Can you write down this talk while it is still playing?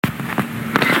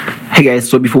Hey guys,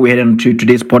 so before we head into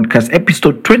today's podcast,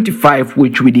 episode 25,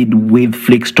 which we did with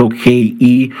Flickstore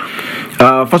KE,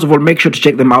 first of all, make sure to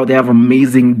check them out. They have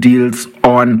amazing deals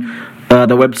on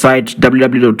the website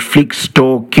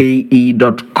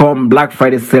www.flickstore.ke.com. Black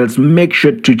Friday sales, make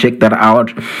sure to check that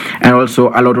out, and also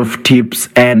a lot of tips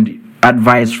and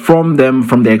advice from them,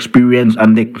 from their experience,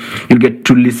 and you'll get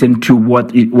to listen to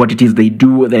what it is they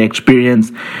do, their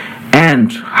experience,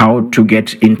 and how to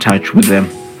get in touch with them.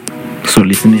 So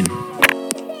listen in.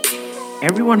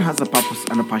 Everyone has a purpose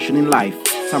and a passion in life.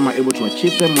 Some are able to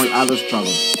achieve them while others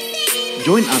struggle.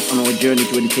 Join us on our journey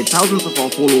to educate thousands of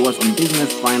our followers on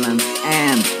business, finance,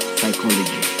 and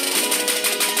psychology.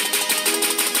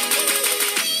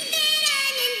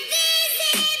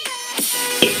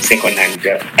 Second-hand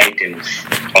items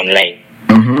online.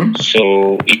 Mm-hmm.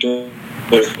 So it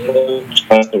was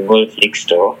first of all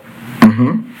Flickstore.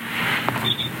 Mm-hmm.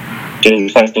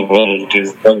 First of all, it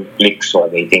is called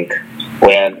Flickswag, I think,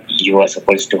 where you are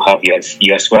supposed to have your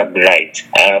swag right.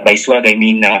 By swag, I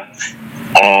mean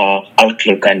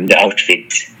outlook and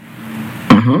outfit.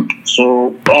 Mm-hmm.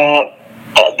 So,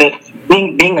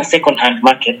 being a second-hand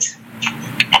market,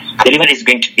 delivery is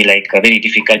going to be very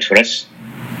difficult for us,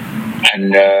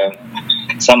 and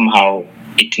somehow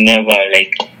it never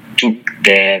took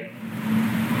the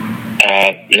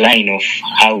line of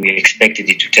how we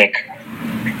expected it to take.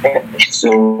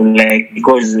 So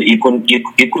because you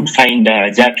could find a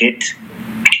jacket,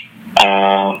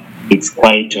 it's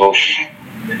quite of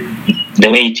the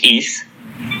way it is,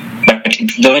 but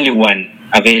it's the only one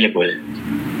available.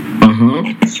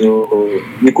 Mm-hmm. So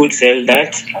you could sell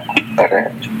that,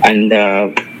 and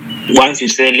once you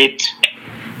sell it,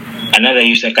 another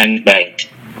user can buy it.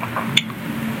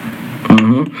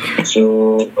 Mm-hmm.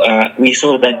 So we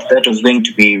saw that was going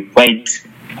to be quite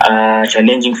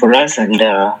challenging for us, and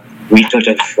we thought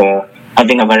of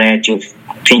having a variety of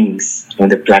things on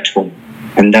the platform,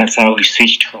 and that's how we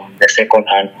switched from the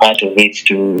second-hand part of it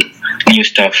to new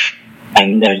stuff,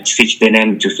 and switched the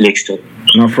name to Flickstore.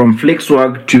 Now from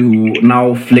Flickswag to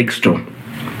now Flickstore.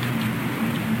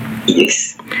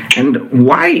 Yes. And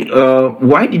why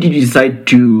did you decide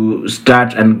to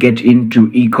start and get into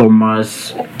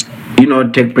e-commerce?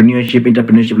 Entrepreneurship.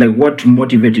 Like, what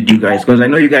motivated you guys? Because I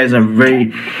know you guys are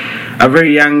very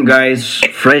young guys,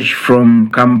 fresh from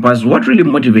campus. What really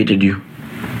motivated you?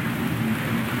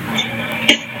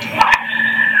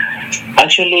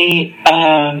 Actually,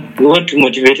 what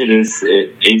motivated us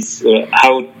is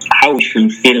how we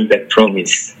fulfill the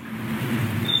promise.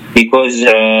 Because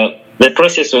the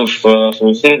process of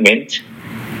fulfillment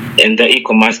and the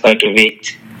e-commerce part of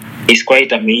it is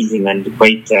quite amazing and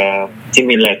quite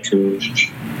similar to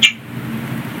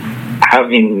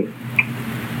having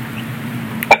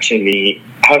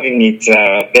it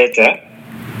better.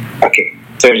 Okay,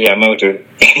 sorry, I'm out of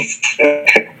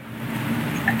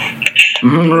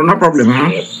No problem,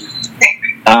 huh?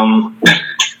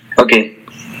 Okay.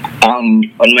 On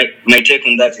my take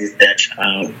on that is that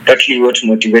partly what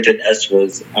motivated us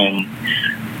was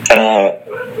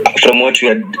from what we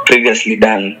had previously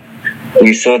done.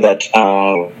 We saw that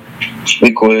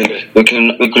we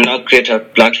could now create a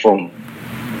platform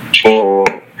for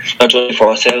not only for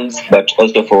ourselves but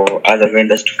also for other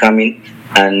vendors to come in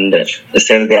and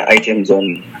sell their items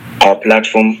on our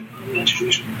platform,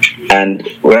 and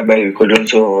whereby we could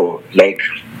also get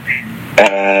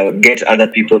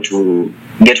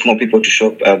more people to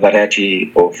shop a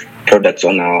variety of products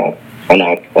on our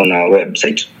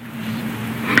website.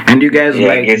 And you guys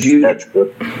that's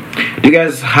good. Do you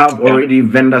guys have already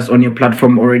vendors on your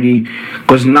platform already?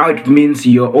 Because now it means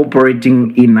you're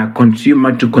operating in a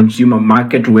consumer-to-consumer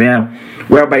market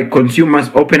whereby consumers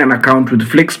open an account with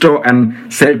Flickstore and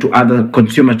sell to other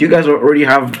consumers. Do you guys already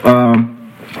have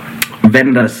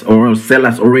vendors or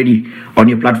sellers already on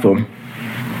your platform?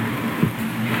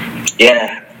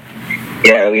 Yeah,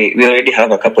 we already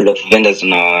have a couple of vendors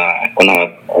on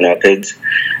our page.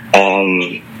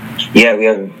 We have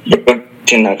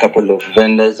in a couple of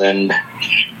vendors, and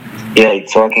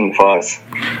it's working for us.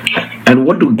 And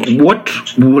what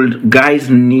would guys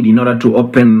need in order to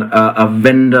open a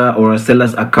vendor or a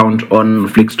seller's account on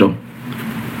Flickstore?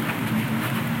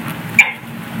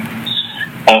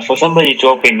 For somebody to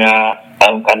open a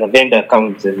vendor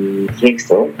account in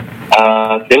Flickstore,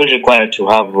 they will require to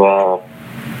have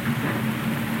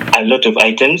a lot of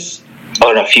items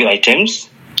or a few items,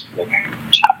 a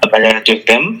variety of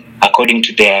them according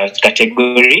to their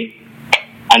category,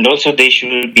 and also they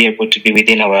should be able to be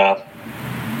within our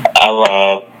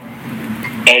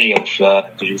area of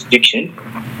jurisdiction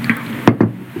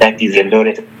that is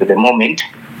allotted at the moment,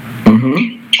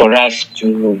 mm-hmm. for us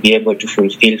to be able to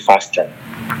fulfill faster.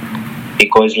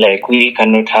 because like we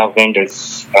cannot have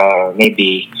vendors,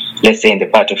 maybe let's say in the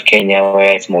part of Kenya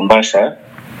where it's Mombasa,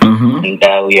 and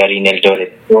we are in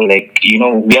Eldoret. So like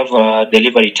we have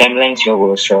delivery timelines. We have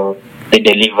also the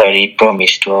delivery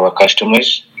promise to our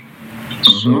customers.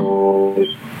 So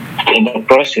in the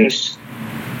process,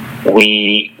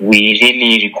 we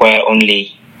really require only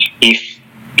if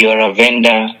you're a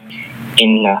vendor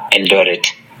in Eldoret,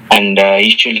 and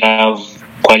you should have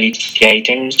quality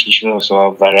items. You should also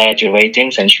have a variety of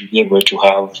items, and should be able to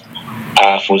have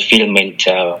a fulfillment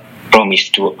promise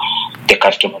to the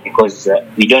customer, because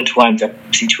we don't want a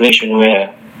situation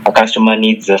where a customer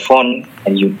needs a phone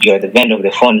and you're the vendor of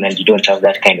the phone and you don't have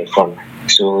that kind of phone.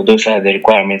 So those are the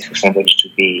requirements for somebody to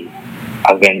be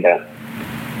a vendor.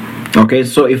 Okay,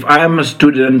 so if I am a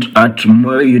student at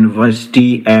Moi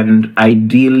University and I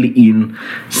deal in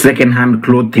second-hand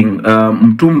clothing,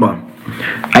 Mtumba,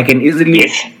 I can easily...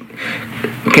 Yes.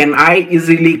 Can I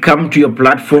easily come to your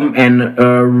platform and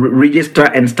register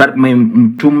and start my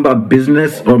Mtumba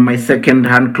business or my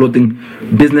second-hand clothing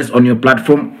business on your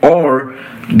platform? Or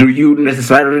do you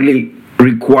necessarily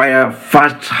require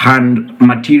first-hand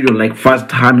material, like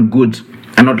first-hand goods,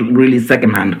 and not really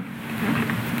second-hand?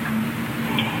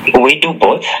 We do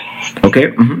both.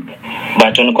 Okay.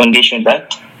 But on condition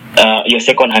that your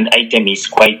second-hand item is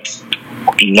quite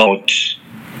not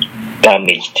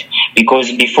damaged.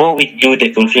 Because before we do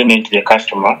the fulfillment to the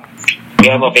customer, we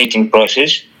have a vetting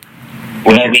process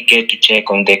where we get to check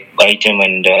on the item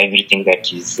and everything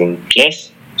that is in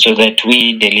place, so that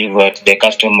we deliver to the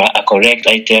customer a correct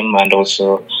item and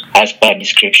also as per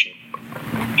description.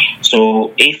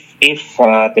 So if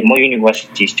the Moi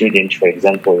University student, for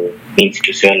example, needs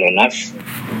to sell on us,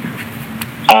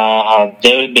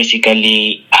 they will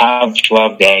basically have to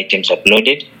have the items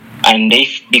uploaded. And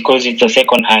because it's a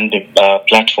second-hand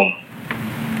platform,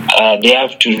 they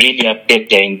have to really update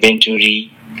their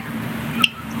inventory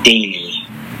daily.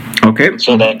 Okay.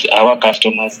 So that our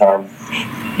customers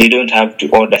they don't have to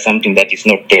order something that is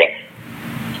not there.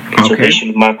 Okay. So they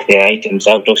should mark their items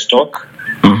out of stock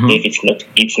if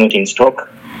it's not in stock,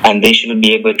 and they should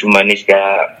be able to manage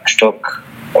their stock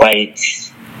quite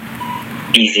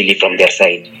easily from their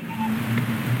side.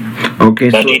 Okay.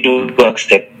 But we do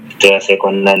accept the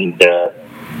second-hand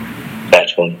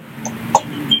platform.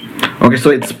 Okay, so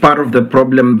it's part of the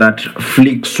problem that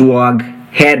FlickSwag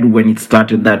had when it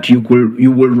started, that you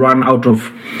will run out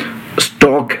of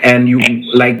stock and you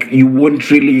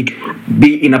won't really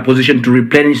be in a position to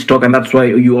replenish stock, and that's why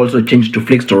you also changed to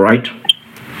Flickstore, right?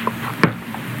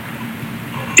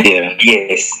 Yeah.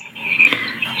 Yes.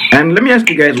 And let me ask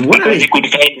you guys, what because you could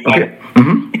find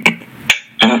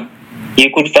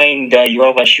you could find you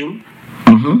have a shoe,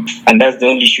 and that's the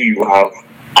only shoe you have,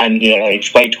 and it's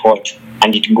quite hot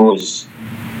and it goes,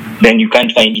 then you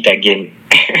can't find it again.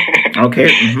 Okay.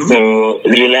 So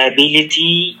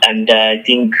reliability, and I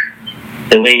think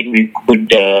the way we could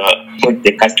put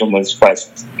the customers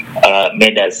first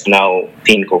made us now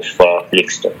think of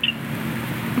Flickstore.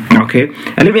 Okay,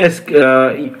 and let me ask,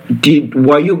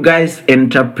 were you guys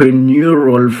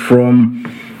entrepreneurial from...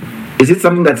 Is it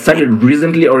something that started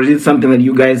recently, or is it something that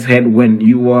you guys had when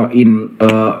you were in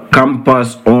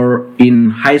campus or in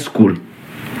high school?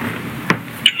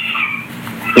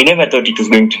 We never thought it was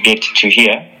going to get to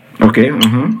here. Okay.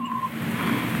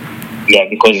 Yeah,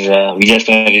 because we just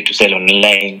wanted to sell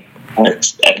online.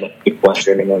 Other people were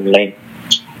selling online.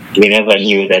 We never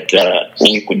knew that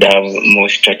we could have more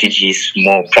strategies,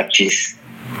 more practice,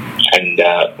 and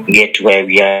get to where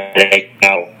we are right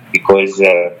now. Because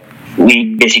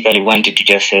we basically wanted to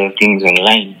just sell things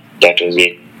online. That was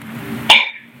it.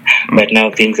 But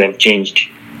now things have changed.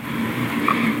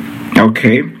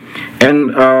 Okay.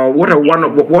 And what are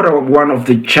one of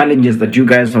the challenges that you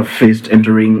guys have faced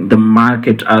entering the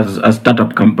market as a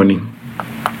startup company?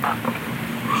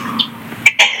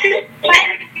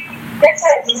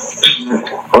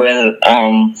 Well,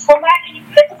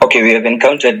 okay, we have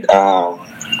encountered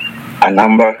a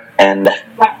number, and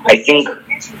I think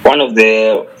one of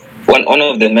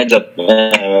the major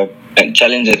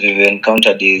challenges we've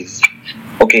encountered is,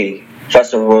 okay,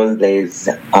 first of all, there's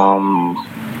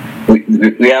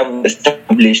we have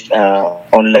established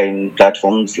online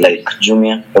platforms like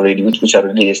Jumia already, which are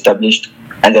already established,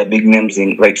 and they're big names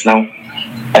in right now,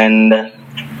 and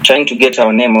trying to get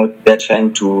our name out there,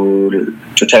 trying to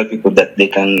tell people that they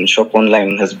can shop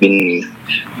online has been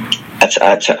a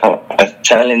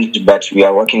challenge, but we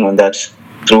are working on that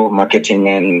through marketing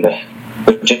and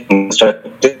putting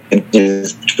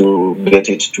strategies to get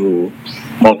it to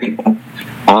more people.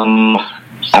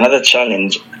 Another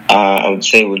challenge I would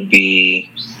say would be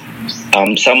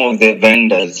some of the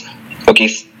vendors. Okay,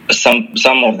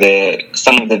 some of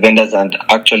the vendors and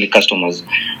actually customers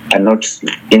are not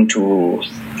into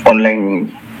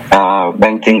online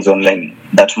buying things online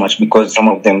that much, because some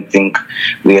of them think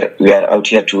we are out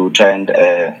here to try and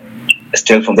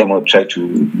steal from them or try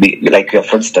to be like we are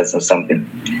fraudsters or something.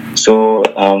 So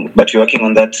but we're working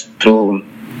on that through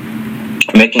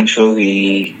making sure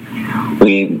we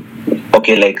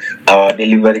like our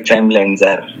delivery timelines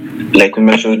are like, we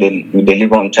make sure we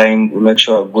deliver on time, we make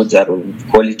sure our goods are of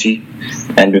quality,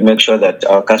 and we make sure that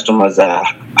our customers are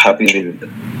happy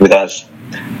with us.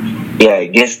 Yeah, I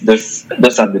guess those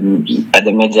are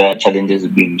the major challenges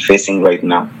we've been facing right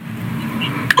now.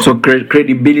 So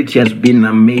credibility has been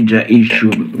a major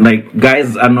issue. Like,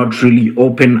 guys are not really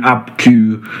open up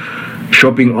to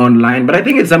shopping online, but I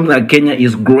think it's something that Kenya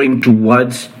is growing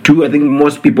towards too. I think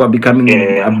most people are becoming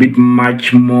a bit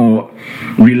much more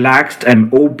relaxed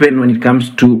and open when it comes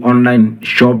to online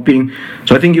shopping.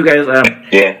 So I think you guys are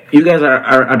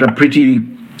at a pretty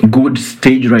good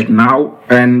stage right now.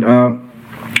 And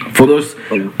for those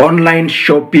online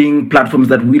shopping platforms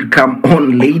that will come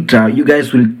on later, you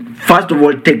guys will first of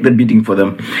all take the beating for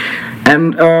them.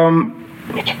 And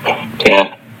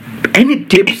any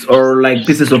tips or like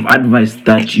pieces of advice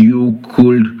that you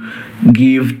could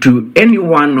give to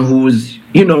anyone who's,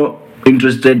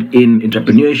 interested in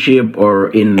entrepreneurship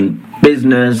or in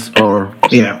business or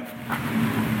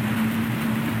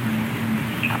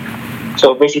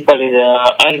So basically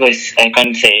the advice I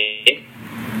can say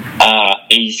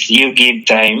is you give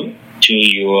time to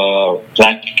your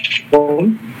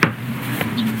platform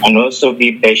and also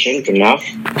be patient enough.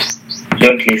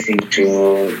 Don't listen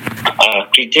to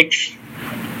critics,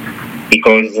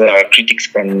 because critics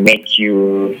can make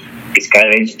you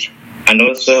discouraged. And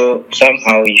also,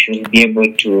 somehow you should be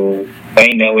able to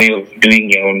find a way of doing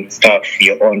your own stuff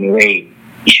your own way.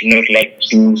 You should not like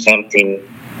do something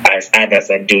as others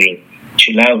are doing. You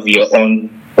should have your own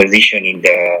position in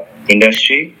the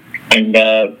industry and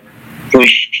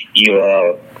push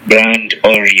your brand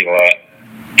or your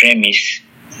premise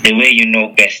the way you know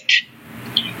best.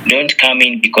 Don't come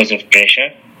in because of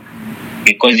pressure,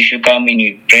 because if you come in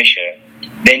with pressure,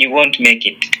 then you won't make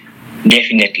it,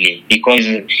 definitely, because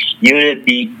you will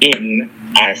be in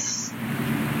as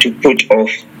to put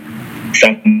off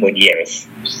somebody else,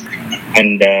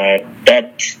 and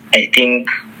that I think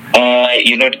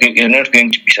you're not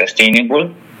going to be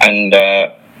sustainable, and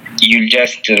you'll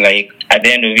just like at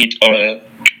the end of it all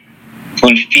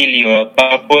fulfill your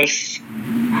purpose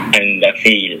and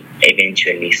fail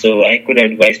eventually. So I could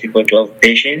advise people to have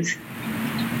patience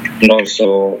and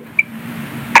also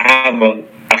have a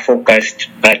focused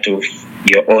part of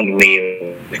your own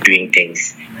way of doing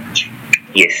things.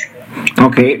 Yes.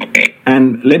 Okay.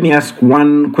 And let me ask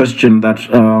one question that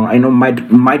I know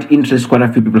might interest quite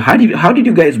a few people. How did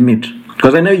you guys meet?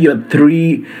 Because I know you're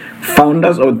 3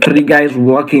 founders or 3 guys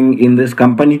working in this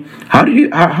company. How did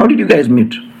you guys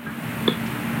meet?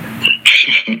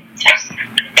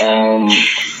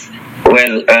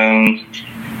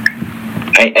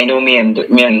 I know me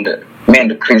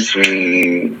and Chris,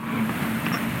 we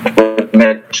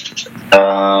met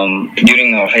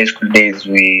during our high school days.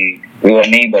 We were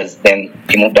neighbors. Then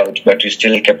he moved out, but we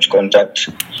still kept contact.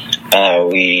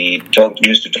 We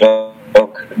used to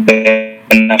talk.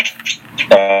 Then after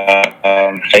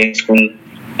high school,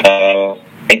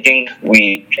 I think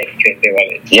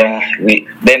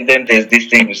then there's this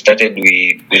thing we started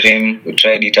with him. We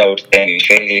tried it out, then we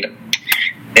failed.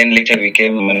 Then later we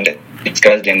came and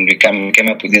discussed, and we came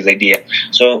up with this idea.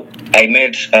 So I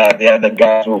met the other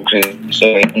guy through Chris.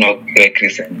 So I don't know where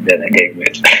Chris and the other guy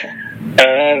met.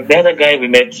 The other guy we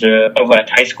met over at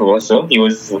high school also.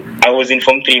 I was in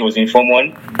Form 3, he was in Form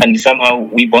 1, and somehow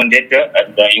we bonded,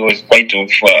 and he was quite of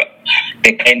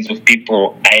the kinds of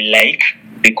people I like,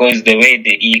 because the way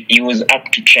he was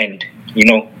up to trend,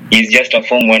 he's just a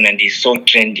Form 1 and he's so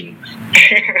trending.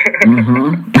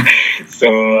 Mm-hmm. So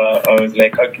I was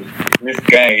like, okay, this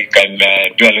guy can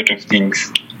do a lot of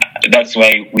things. That's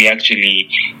why we actually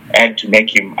had to make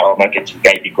him our marketing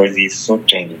guy, because he's so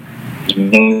trending. He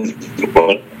knows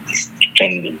what is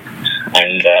trending,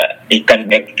 and he can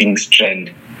make things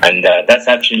trend. And that's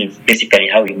actually basically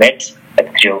how we met, the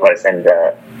 3 of us. And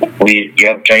we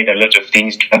have tried a lot of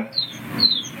things.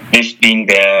 This being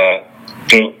the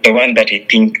one that I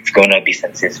think is gonna be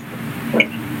successful.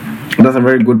 That's a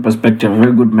very good perspective, a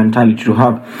very good mentality to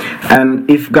have. And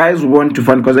if guys want to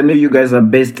find, because I know you guys are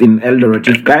based in Eldoret,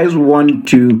 if guys want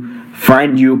to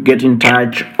find you, get in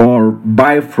touch, or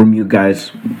buy from you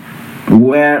guys,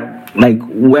 where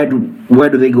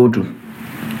do they go to?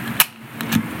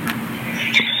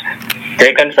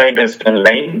 They can find us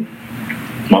online,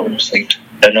 my website.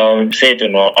 on our website,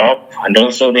 on our app, and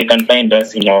also they can find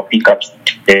us in our pickup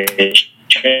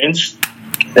stations.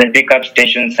 The pickup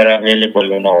stations are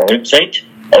available on our website.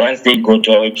 Once they go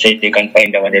to our website, they can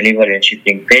find our delivery and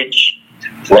shipping page,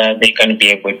 where they can be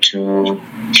able to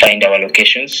find our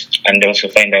locations and also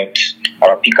find out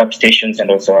our pickup stations and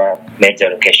also our major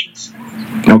locations.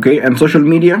 Okay, and social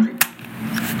media?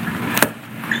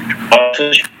 Our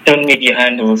social media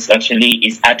handles actually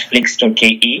is at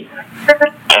FlixStore.ke.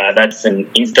 That's on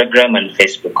Instagram and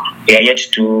Facebook. We are yet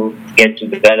to get to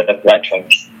the other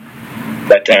platforms,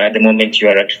 but at the moment you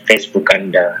are at Facebook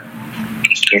and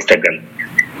Instagram.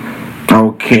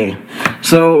 Okay,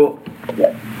 so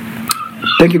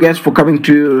thank you guys for coming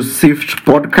to Sift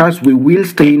Podcast. We will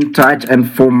stay in touch,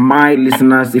 and for my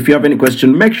listeners, if you have any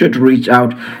question, make sure to reach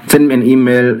out. Send me an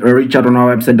email or reach out on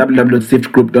our website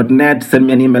www.siftgroup.net. Send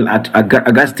me an email at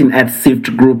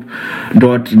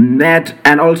augustine@siftgroup.net,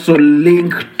 and also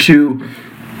link to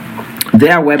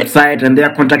their website and their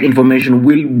contact information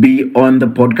will be on the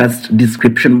podcast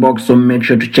description box, so make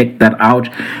sure to check that out.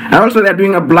 And also they're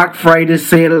doing a Black Friday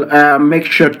sale. Make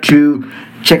sure to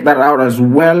check that out as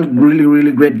well.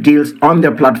 Really great deals on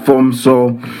their platform.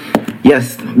 So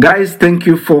yes, guys, thank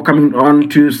you for coming on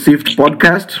to Sift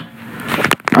Podcast.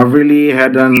 I've really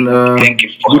had a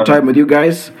good time with you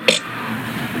guys.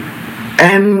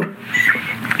 And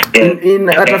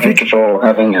thank you for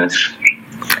having us.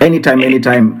 Anytime.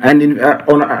 And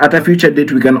at a future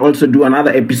date, we can also do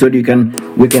another episode. We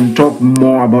can talk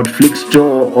more about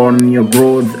FlixStore, on your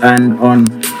growth, and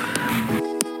on.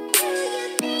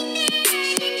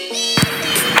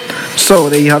 So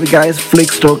there you have it, guys.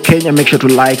 FlixStore Kenya. Make sure to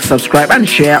like, subscribe, and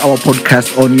share our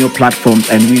podcast on your platforms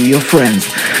and with your friends.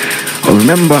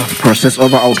 Remember, process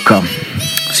over outcome.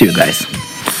 See you guys.